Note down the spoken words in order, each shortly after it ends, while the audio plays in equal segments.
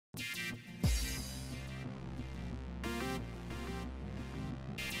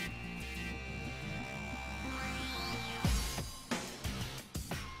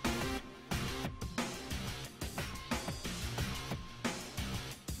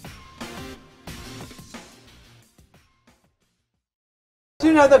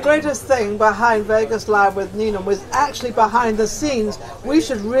you know, the greatest thing behind Vegas Live with NInon was actually behind the scenes. We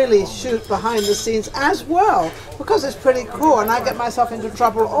should really shoot behind the scenes as well, because it's pretty cool, and I get myself into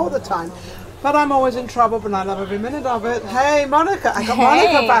trouble all the time. But I'm always in trouble, but I love every minute of it. Hey, Monica. I got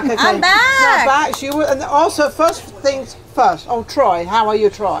Monica back again. I'm back. Back. She was, and also, first things first. Oh, Troy. How are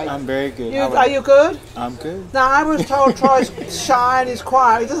you, Troy? I'm very good. Are you good? I'm good. Now, I was told Troy's shy and he's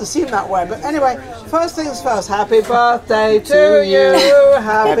quiet. He doesn't seem that way. But anyway, first things first. Happy birthday to you.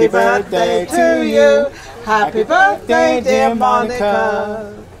 Happy birthday to you. Happy birthday, dear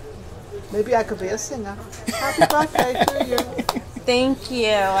Monica. Maybe I could be a singer. Happy birthday to you. Thank you.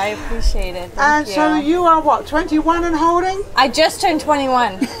 I appreciate it. Thank you. So you are what, 21 and holding? I just turned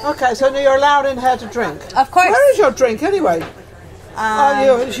 21. Okay, so you're allowed in here to drink? Of course. Where is your drink anyway?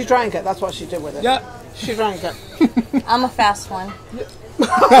 She drank it. That's what she did with it. Yeah. She drank it. I'm a fast one.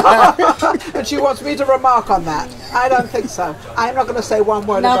 And she wants me to remark on that. I don't think so. I'm not going to say one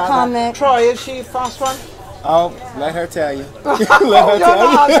word about comment. that. Troy, is she a fast one? Oh, let her tell you. Let her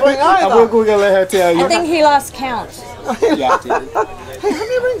tell you. We're going to let her tell you. I think he lost count. Yeah, I did. Hey, how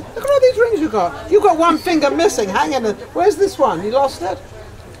many rings? Look at all these rings you got. You got one finger missing hanging. Where's this one? You lost it?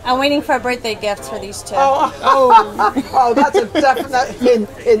 I'm waiting for birthday gifts for these two. Oh, that's a definite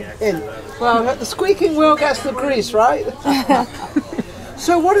hint. Well, the squeaking wheel gets the grease, right?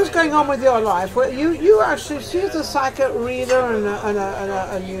 So what is going on with your life? Well, you actually, she's a psychic reader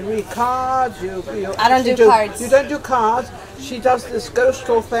and you read cards. I don't do cards. You don't do cards. She does this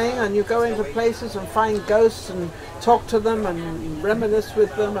ghostful thing, and you go into places and find ghosts and talk to them and reminisce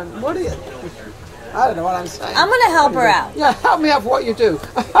with them. And what do you? I don't know what I'm saying. I'm going to help her out. Yeah, help me out with what you do.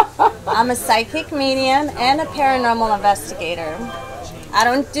 I'm a psychic medium and a paranormal investigator. I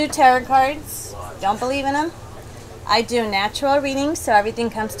don't do tarot cards. Don't believe in them. I do natural readings, so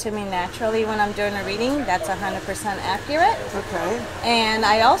everything comes to me naturally when I'm doing a reading. That's 100% accurate. Okay. And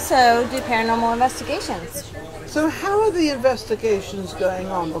I also do paranormal investigations. So how are the investigations going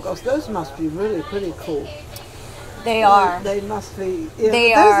on? Because those must be really pretty cool. They are. They must be.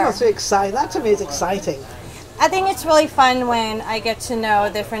 They those are. must be exciting. That to me is exciting. I think it's really fun when I get to know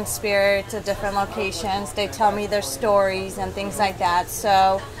different spirits at different locations. They tell me their stories and things like that.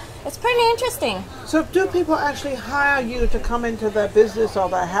 So it's pretty interesting. So do people actually hire you to come into their business or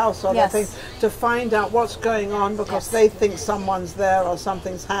their house or Yes. their thing to find out what's going on because they think someone's there or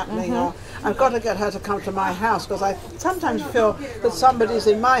something's happening or I've got to get her to come to my house because I sometimes feel that somebody's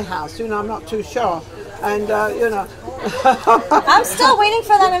in my house, I'm not too sure. And, I'm still waiting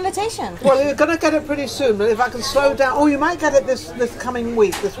for that invitation. Well, you're going to get it pretty soon, but if I can slow down, you might get it this coming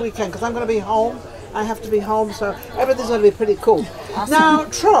week, this weekend, because I'm going to be home. I have to be home, so everything's going to be pretty cool. Awesome. Now,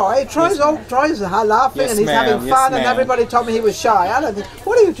 Troy's laughing and he's having fun, and everybody told me he was shy. I don't think.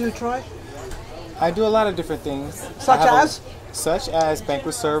 What do you do, Troy? I do a lot of different things. Such as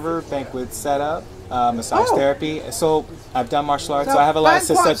banquet server, banquet setup, massage therapy. So I've done martial arts, so I have a lot of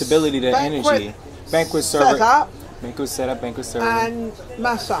susceptibility to energy. Banquet server. Banquet setup, banquet server. And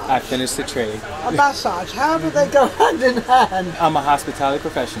massage. I finished the trade. A massage. How do they go hand in hand? I'm a hospitality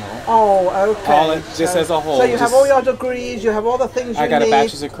professional. Oh, okay. Just as a whole. So you have all your degrees, you have all the things you need. I got a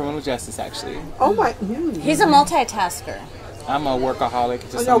bachelor's in criminal justice, actually. Oh my. He's a multitasker. I'm a workaholic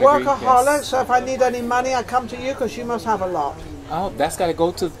to some degree. You're a workaholic, yes. So if I need any money, I come to you because you must have a lot. Oh, that's got to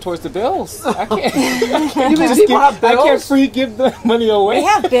go towards the bills. I can't. You mean people have bills? I can't free give the money away. We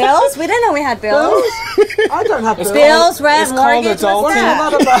have bills? We didn't know we had bills. I don't have bills. Bills, rent, mortgage, what's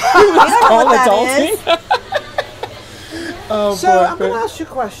that? It's called adulting. So I'm going to ask you a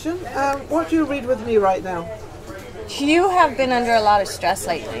question. What do you read with me right now? You have been under a lot of stress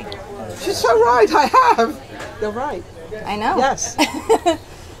lately. She's so right. I have. You're right. I know. Yes.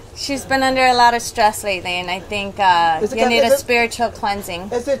 She's been under a lot of stress lately, and I think you need a spiritual cleansing.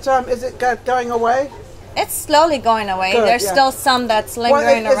 Is it going away? It's slowly going away. Good, There's still some that's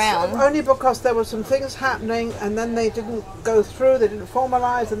lingering around. Only because there were some things happening, and then they didn't go through, they didn't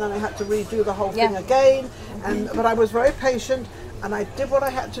formalize, and then I had to redo the whole thing again. But I was very patient, and I did what I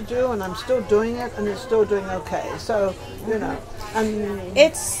had to do, and I'm still doing it, and it's still doing okay. So, and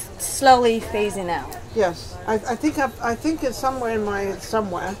it's slowly phasing out. Yes, I think it's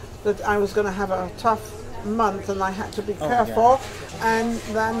somewhere that I was going to have a tough month, and I had to be careful, and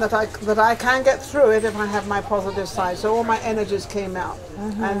then that I can get through it if I have my positive side. So all my energies came out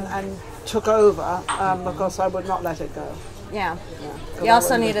and took over because I would not let it go. Yeah. You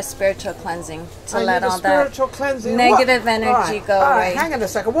also need a spiritual cleansing to let all that cleansing. negative energy go away. Hang on a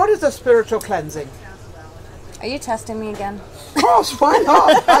second. What is the spiritual cleansing? Are you testing me again? Of course, why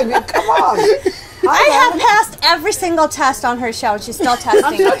not? I mean, come on. I have passed every single test on her show. She's still testing.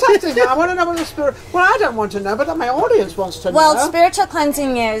 I'm still testing. I want to know what the spirit. Well, I don't want to know, but my audience wants to know. Well, spiritual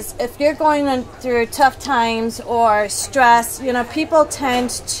cleansing is if you're going through tough times or stress. You know, people tend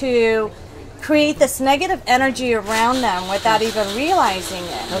to create this negative energy around them without even realizing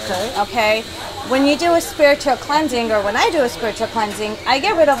it. Okay. When you do a spiritual cleansing, or when I do a spiritual cleansing, I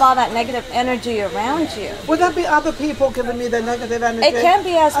get rid of all that negative energy around you. Would that be other people giving me their negative energy? It can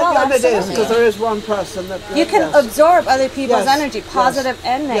be as well. And it is, because there is one person that you can absorb other people's energy, positive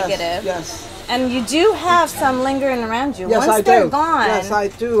and negative. Yes. And you do have some lingering around you. Yes, Once they're gone, yes, I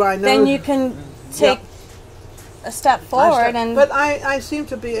do. I know. Then you can take a step forward. But I seem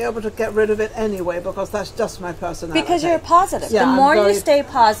to be able to get rid of it anyway, because that's just my personality. Because you're positive. Yeah, the more you stay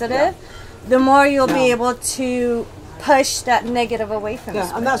positive, the more you'll be able to push that negative away from you.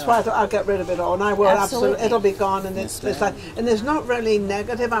 And that's why I'll get rid of it all, and I will absolutely. It'll be gone, and it's like, and it's not really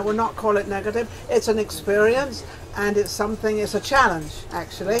negative. I will not call it negative. It's an experience, and it's something. It's a challenge,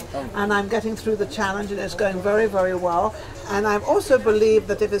 actually, and I'm getting through the challenge, and it's going very, very well. And I also believe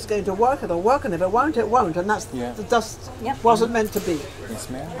that if it's going to work, it'll work, and if it won't, it won't. And that's just wasn't meant to be. Yes,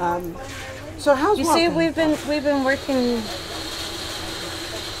 ma'am. So how's you see? We've been working.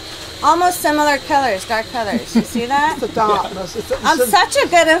 Almost similar colors, dark colors. You see that? The darkness. I'm such a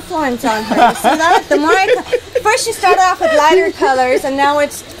good influence on her. You see that? The more first she started off with lighter colors, and now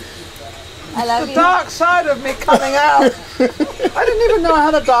it's. I love the dark side of me coming out. I didn't even know I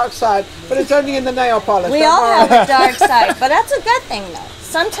had a dark side, but it's only in the nail polish. We all have a dark side, but that's a good thing, though.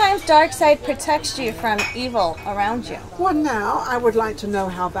 Sometimes dark side protects you from evil around you. Well, now I would like to know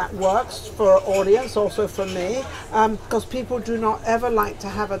how that works for our audience, also for me, because people do not ever like to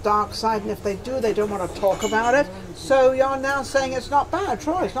have a dark side, and if they do, they don't want to talk about it. So you're now saying it's not bad,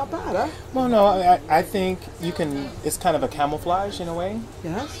 Troy. It's not bad, huh? Well, no, I think you can. It's kind of a camouflage in a way.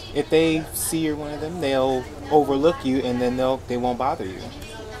 Yes. If they see you're one of them, they'll overlook you, and then they won't bother you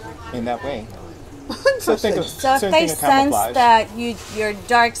in that way. So if they sense that your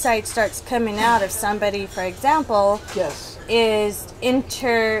dark side starts coming out, if somebody, for example, is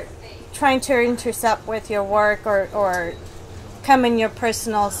trying to intercept with your work or come in your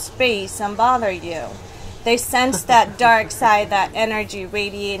personal space and bother you, they sense that dark side, that energy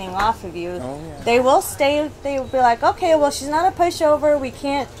radiating off of you, they will stay. They will be like, okay, well, she's not a pushover. We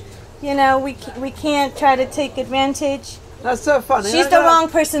can't, we can't try to take advantage. That's so funny. She's the wrong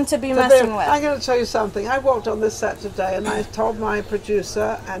person to be messing with. I'm going to tell you something. I walked on this set today, and I told my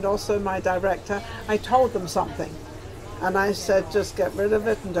producer and also my director, I told them something. And I said, just get rid of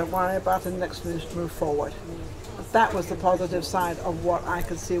it and don't worry about it, next move forward. That was the positive side of what I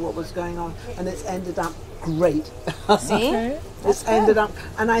could see what was going on, and it's ended up great. See? It's ended up,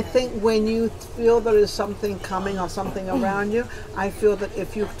 and I think when you feel there is something coming or something around you, I feel that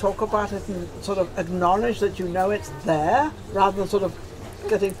if you talk about it and sort of acknowledge that you know it's there, rather than sort of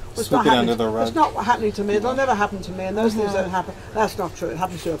getting under the rug. It's not happening to me. It'll never happen to me, and those things don't happen. That's not true. It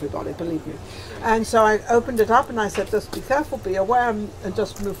happens to everybody, believe me. And so I opened it up and I said, just be careful, be aware, and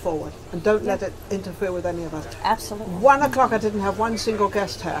just move forward, and don't let it interfere with any of us. Absolutely. 1 o'clock, I didn't have one single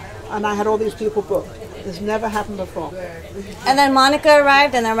guest here, and I had all these people booked. It's never happened before. And then Monica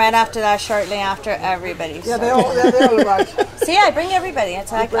arrived, and then right after that, shortly after, everybody. Yeah, they all arrived. See, I bring everybody.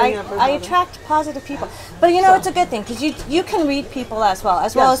 It's like I attract positive people. But it's a good thing, because you can read people as well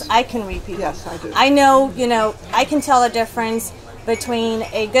as I can read people. Yes, I do. I know, I can tell the difference between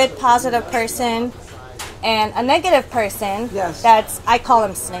a good positive person and a negative person. Yes. I call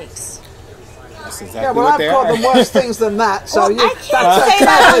them snakes. Exactly I've called them worse things than that. So I can't say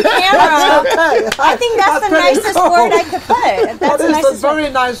that on camera. That's okay. I think that's the nicest word I could put. That's the nicest very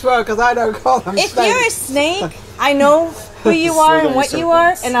nice word, because I don't call them snakes. If you're a snake, I know who you are and what you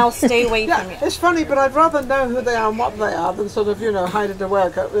are, and I'll stay away from you. It's funny, but I'd rather know who they are and what they are than sort of, hide it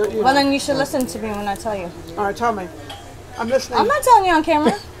away. Well, then you should listen to me when I tell you. All right, tell me. I'm listening. I'm not telling you on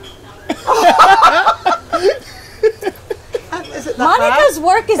camera. Monica's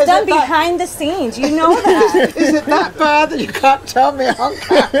work is done behind the scenes. You know that. Is it that bad that you can't tell me on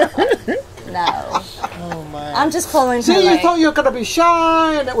camera? No. Oh my. I'm just pulling See, her you thought you were going to be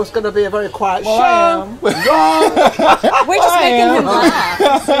shy and it was going to be a very quiet show. I am. We're just making him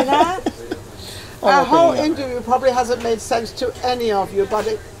laugh. See that? Our whole interview probably hasn't made sense to any of you, but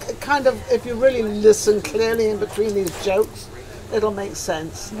it kind of, if you really listen clearly in between these jokes, it'll make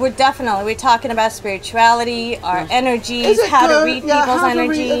sense. We're talking about spirituality, our energies, how to read people's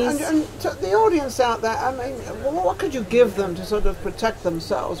energies. And to the audience out there, I mean, what could you give them to sort of protect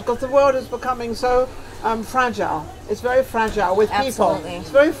themselves? Because the world is becoming so fragile. It's very fragile with people. Absolutely. It's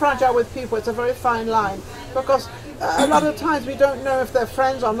very fragile with people. It's a very fine line. Because a lot of times we don't know if they're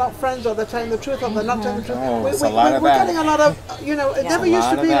friends or not friends, or they're telling the truth or they're not telling the truth. Oh, We're getting a lot of, you know, it never used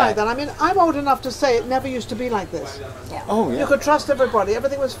to be like that. I mean, I'm old enough to say it never used to be like this. Yeah. Oh, yeah. You could trust everybody.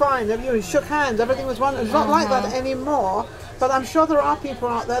 Everything was fine. You shook hands. Everything was one. It's not like that anymore. But I'm sure there are people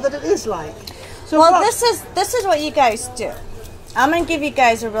out there that it is like. So well, this is what you guys do. I'm going to give you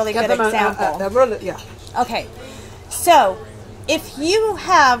guys a really good example. Yeah. Okay. So, if you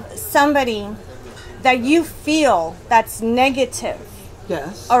have somebody that you feel that's negative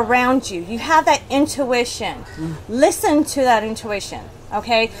around you, you have that intuition. Listen to that intuition.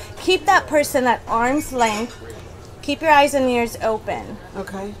 Okay? Keep that person at arm's length. Keep your eyes and ears open.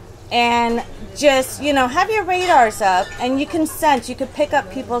 Okay. And just, you know, have your radars up, and you can sense, you can pick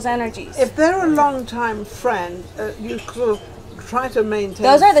up people's energies. If they're a long-time friend, you sort of try to maintain...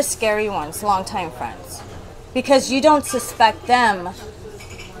 Those are the scary ones, long-time friends. Because you don't suspect them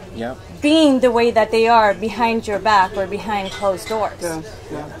being the way that they are behind your back or behind closed doors.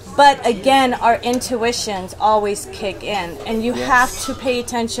 Yes. But again, our intuitions always kick in, and you have to pay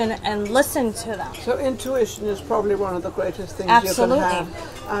attention and listen to them. So intuition is probably one of the greatest things you can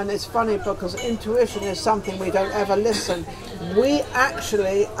have. And it's funny because intuition is something we don't ever listen. We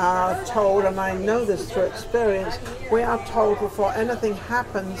actually are told, and I know this through experience, we are told before anything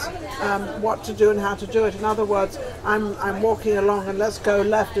happens what to do and how to do it. In other words, I'm walking along and let's go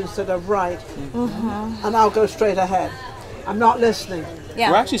left instead of right, and I'll go straight ahead. I'm not listening.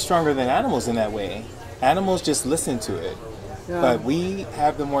 We're actually stronger than animals in that way. Animals just listen to it. But we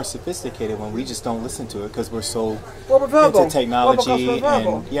have the more sophisticated one. We just don't listen to it because we're so into technology,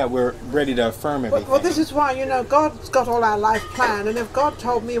 and we're ready to affirm everything. Well, this is why, you know, God's got all our life planned, and if God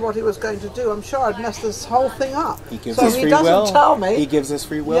told me what He was going to do, I'm sure I'd mess this whole thing up. He gives us free will. He doesn't tell me. He gives us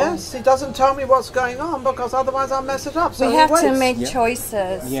free will. Yes, He doesn't tell me what's going on because otherwise I'll mess it up. So we have to make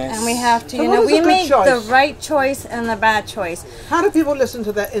choices, and we have to, you know, we make the right choice and the bad choice. How do people listen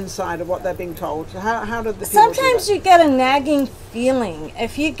to their inside of what they're being told? How do the people Sometimes you get a nagging feeling.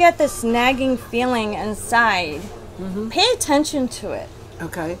 If you get this nagging feeling inside, pay attention to it.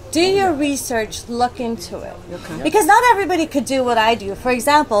 Okay. Do your research, look into it. Okay. Because not everybody could do what I do. For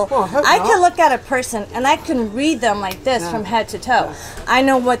example, I can look at a person and I can read them like this from head to toe. I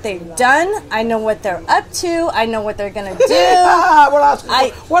know what they've done. I know what they're up to. I know what they're going to do.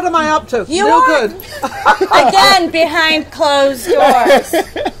 What am I up to? You are, good. Again, behind closed doors.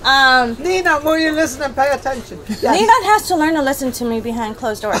 NInon, will you listen and pay attention? Yes. NInon has to learn to listen to me behind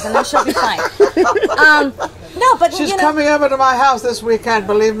closed doors, and then she'll be fine. No, but she's coming over to my house this weekend.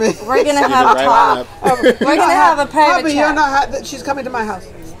 Believe me. We're gonna have a talk. We're gonna have a private chat. You're not. She's coming to my house.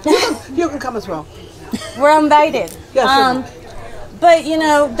 You can come as well. We're invited. Yes. But you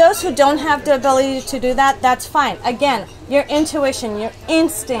know, those who don't have the ability to do that, that's fine. Again, your intuition, your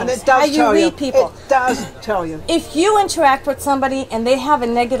instincts, and it does how you read people. It does tell you. If you interact with somebody and they have a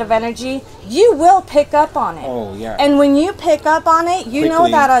negative energy, you will pick up on it. Oh yeah. And when you pick up on it, you know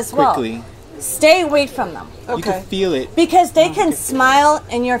that as well. Stay away from them. Okay. You can feel it. Because they can smile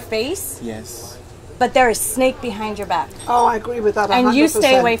in your face. Yes. But there is a snake behind your back. Oh, I agree with that 100%. And you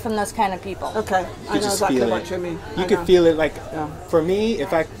stay away from those kind of people. Okay. I know exactly what you mean. You can feel it like, for me,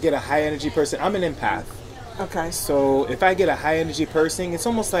 if I get a high energy person, I'm an empath. Okay. So if I get a high energy person, it's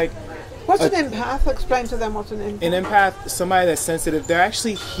almost like... What's an empath? Explain to them what's an empath. An empath, somebody that's sensitive, they're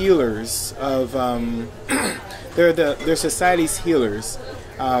actually healers of... they're society's healers.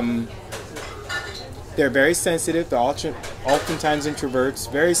 They're very sensitive. They're oftentimes introverts.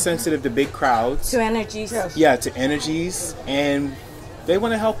 Very sensitive to big crowds. To energies. Yes. Yeah, to energies, and they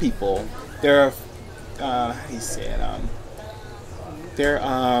want to help people. They're, how do you say it? They're.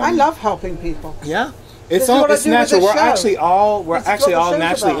 I love helping people. Yeah, it's natural. We're actually all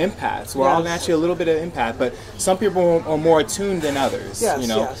naturally empaths. We're all naturally a little bit of empath, but some people are more attuned than others. Yes, you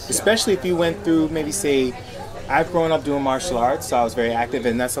know, especially if you went through maybe say. I've grown up doing martial arts, so I was very active,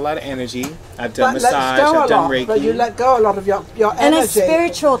 and that's a lot of energy. I've done massage, I've done Reiki. But you let go a lot of your energy. And it's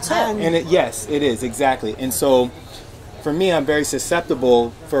spiritual too. And yes, it is, exactly. And so, for me, I'm very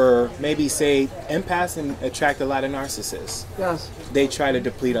susceptible for maybe, say, empaths and attract a lot of narcissists. Yes. They try to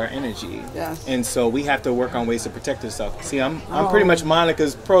deplete our energy. Yes. And so we have to work on ways to protect ourselves. See, I'm pretty much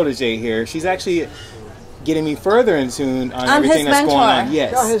Monica's protege here. She's actually getting me further in tune on everything that's going on.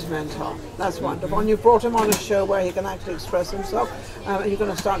 Yes. You're his mentor. That's wonderful. And you brought him on a show where he can actually express himself. You're going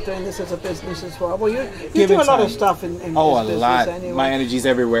to start doing this as a business as well. Well, you do a lot of stuff in this business anyway. My energy's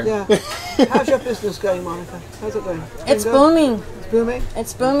everywhere. Yeah. How's your business going, Monica? How's it going? It's booming. It's booming?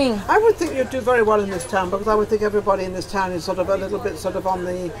 It's booming. I would think you'd do very well in this town because I would think everybody in this town is sort of a little bit sort of on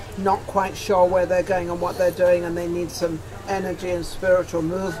the not quite sure where they're going and what they're doing, and they need some energy and spiritual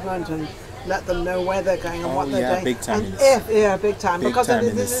movement and let them know where they're going and what they're doing. Big time. And big time. Because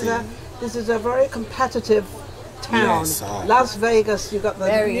this is a very competitive town. Yes, Las Vegas, you've got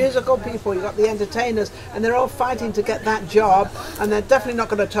the musical people, you've got the entertainers, and they're all fighting to get that job, and they're definitely not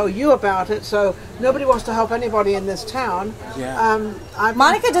going to tell you about it, so nobody wants to help anybody in this town.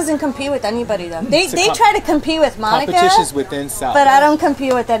 Monica doesn't compete with anybody, though. They try to compete with Monica. Competition's within South. But I don't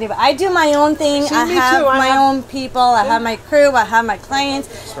compete with anybody. I do my own thing. I have my own people. I have my crew. I have my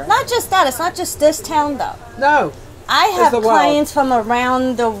clients. Right. Not just that. It's not just this town, though. No. I have clients from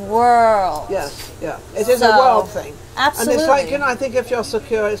around the world. Yes, yeah. It is a world thing. Absolutely. And it's like, you know, I think if you're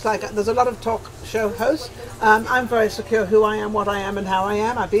secure, it's like there's a lot of talk show hosts. I'm very secure who I am, what I am, and how I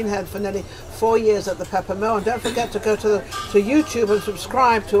am. I've been here for nearly 4 years at the Pepper Mill. And don't forget to go to YouTube and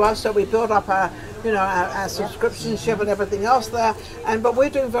subscribe to us so we build up our subscriptionship and everything else there. But we're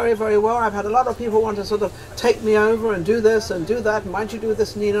doing very, very well. I've had a lot of people want to sort of take me over and do this and do that. And why don't you do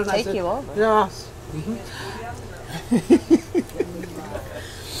this, NInon? Take you over? Yes.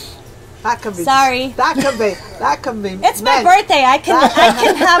 That can be. Sorry. That can be. It's my birthday. I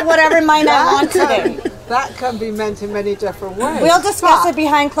can have whatever mind I want today. That can be meant in many different ways. We'll discuss it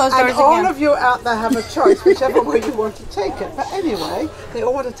behind closed doors again. And all of you out there have a choice, whichever way you want to take it. But anyway, they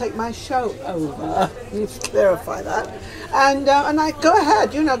all want to take my show over. You need to clarify that. And I go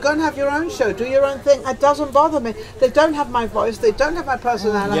ahead, go and have your own show, do your own thing. It doesn't bother me. They don't have my voice, they don't have my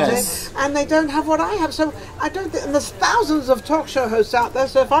personality, and they don't have what I have. So I don't think. And there's thousands of talk show hosts out there.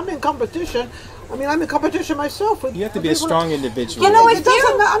 So if I'm in competition. I mean, I'm in competition myself. You have to be a strong individual. You know, I'm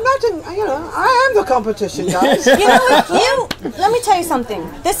not in, I am the competition, guys. Let me tell you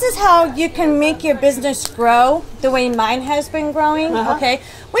something. This is how you can make your business grow the way mine has been growing, okay?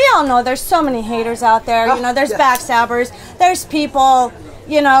 We all know there's so many haters out there. There's backstabbers. There's people,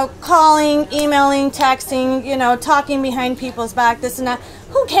 calling, emailing, texting, talking behind people's back, this and that.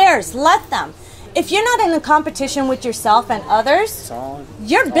 Who cares? Let them. If you're not in a competition with yourself and others,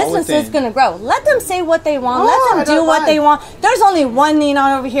 your business is going to grow. Let them say what they want. Let them do what they want. There's only one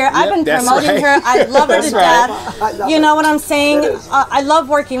NInon over here. I've been promoting her. I love her to death. You know what I'm saying? I love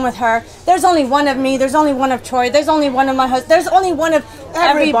working with her. There's only one of me. There's only one of Troy. There's only one of my husbands. There's only one of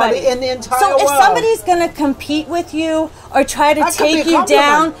everybody in the entire world. So if somebody's going to compete with you or try to take you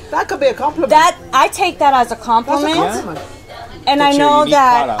down, that could be a compliment. I take that as a compliment. That's a compliment. And I know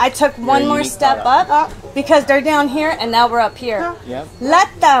that I took one more step up because they're down here and now we're up here.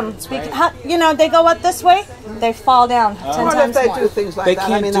 Let them. They go up this way, they fall down 10 times more. They more. do things like they that.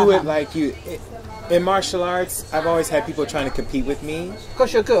 can't do it like you. In martial arts, I've always had people trying to compete with me.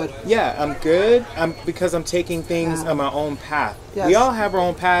 Because you're good. Yeah, I'm good. Because I'm taking things on my own path. Yes. We all have our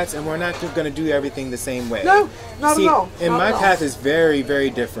own paths, and we're not going to do everything the same way. No, not at all. And my path is very, very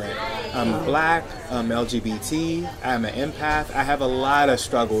different. I'm black, I'm LGBT, I'm an empath. I have a lot of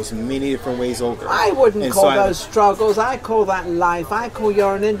struggles in many different ways over. I wouldn't call those struggles. I call that life. I call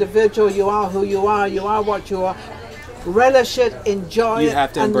you're an individual. You are who you are. You are what you are. Relish it, enjoy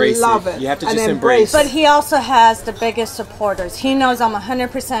it, and love it. You have to just embrace it. But he also has the biggest supporters. He knows I'm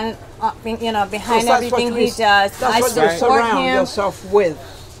 100%, behind everything he does. That's I what you surround yourself with.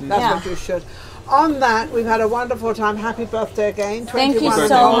 That's what you should. On that, we've had a wonderful time. Happy birthday again. Thank you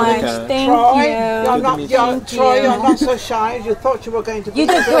so much. Thank you. Troy, you're not so shy as you thought you were going to be. You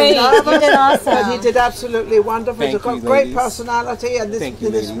did great. You did awesome. But he did absolutely wonderful. He's got great personality, and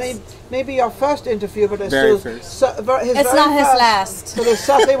this may be your first interview, but it's not his last. So it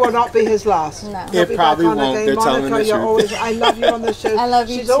certainly will not be his last. No. It probably won't. They're telling the truth. I love you on the show. I love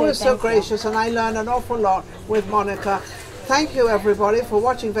you too. She's always so gracious, and I learn an awful lot with Monica. Thank you, everybody, for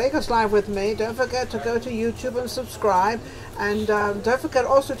watching Vegas Live with me. Don't forget to go to YouTube and subscribe. And don't forget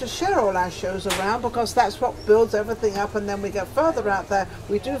also to share all our shows around, because that's what builds everything up. And then we get further out there.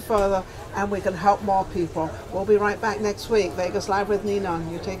 We do further, and we can help more people. We'll be right back next week. Vegas Live with NInon.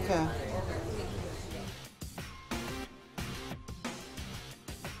 You take care.